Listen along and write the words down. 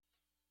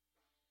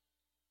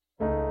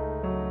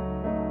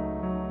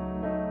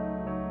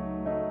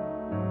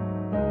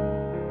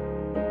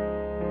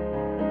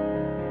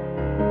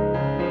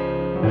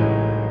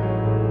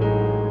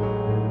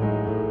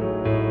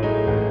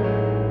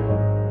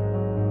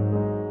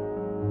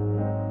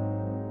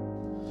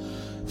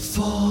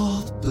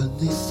Fall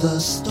beneath the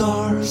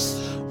stars,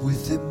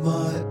 within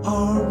my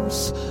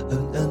arms,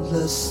 an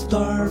endless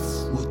starve.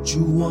 What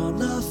you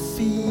wanna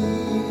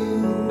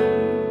feel,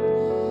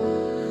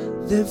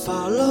 then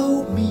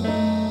follow me.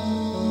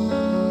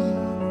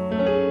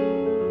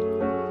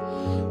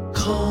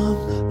 Come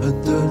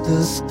under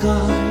the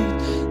sky,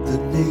 the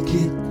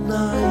naked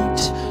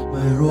night,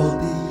 my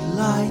rolling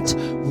light.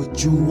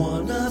 What you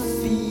wanna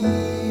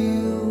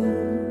feel,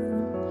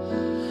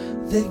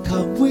 then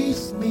come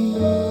with me.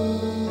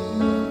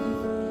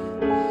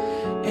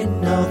 And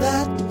now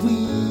that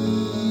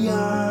we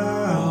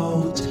are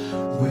out,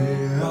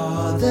 where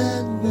are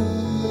the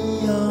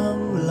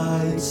neon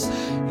lights?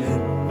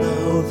 And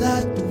now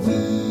that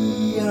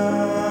we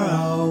are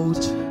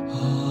out,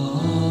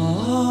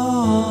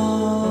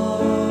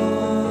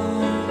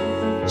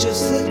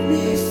 just let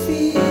me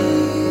feel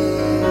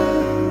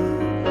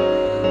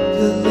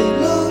the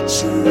little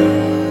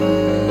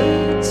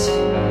treat.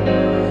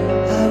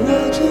 I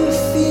want to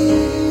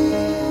feel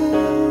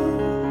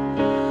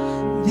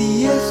the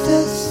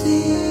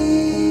ecstasy,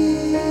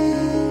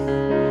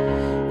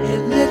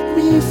 and let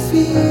me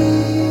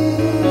feel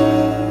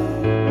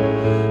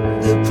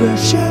the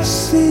precious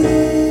seed.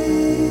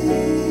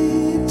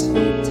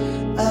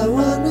 I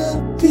wanna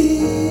be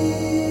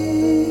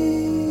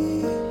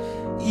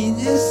in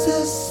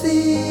ecstasy.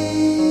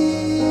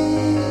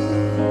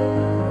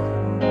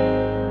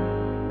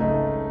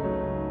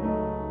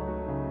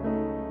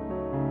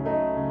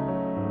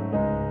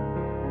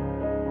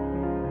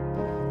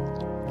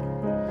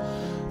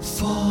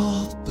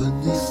 Fall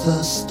beneath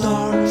the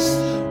stars,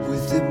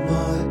 within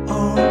my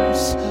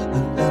arms,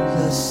 an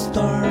endless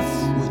starve.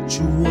 What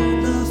you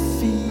wanna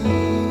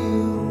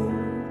feel,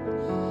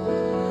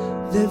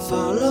 then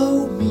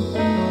follow me.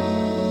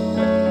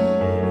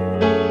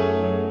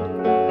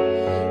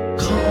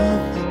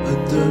 Come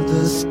under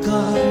the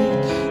sky,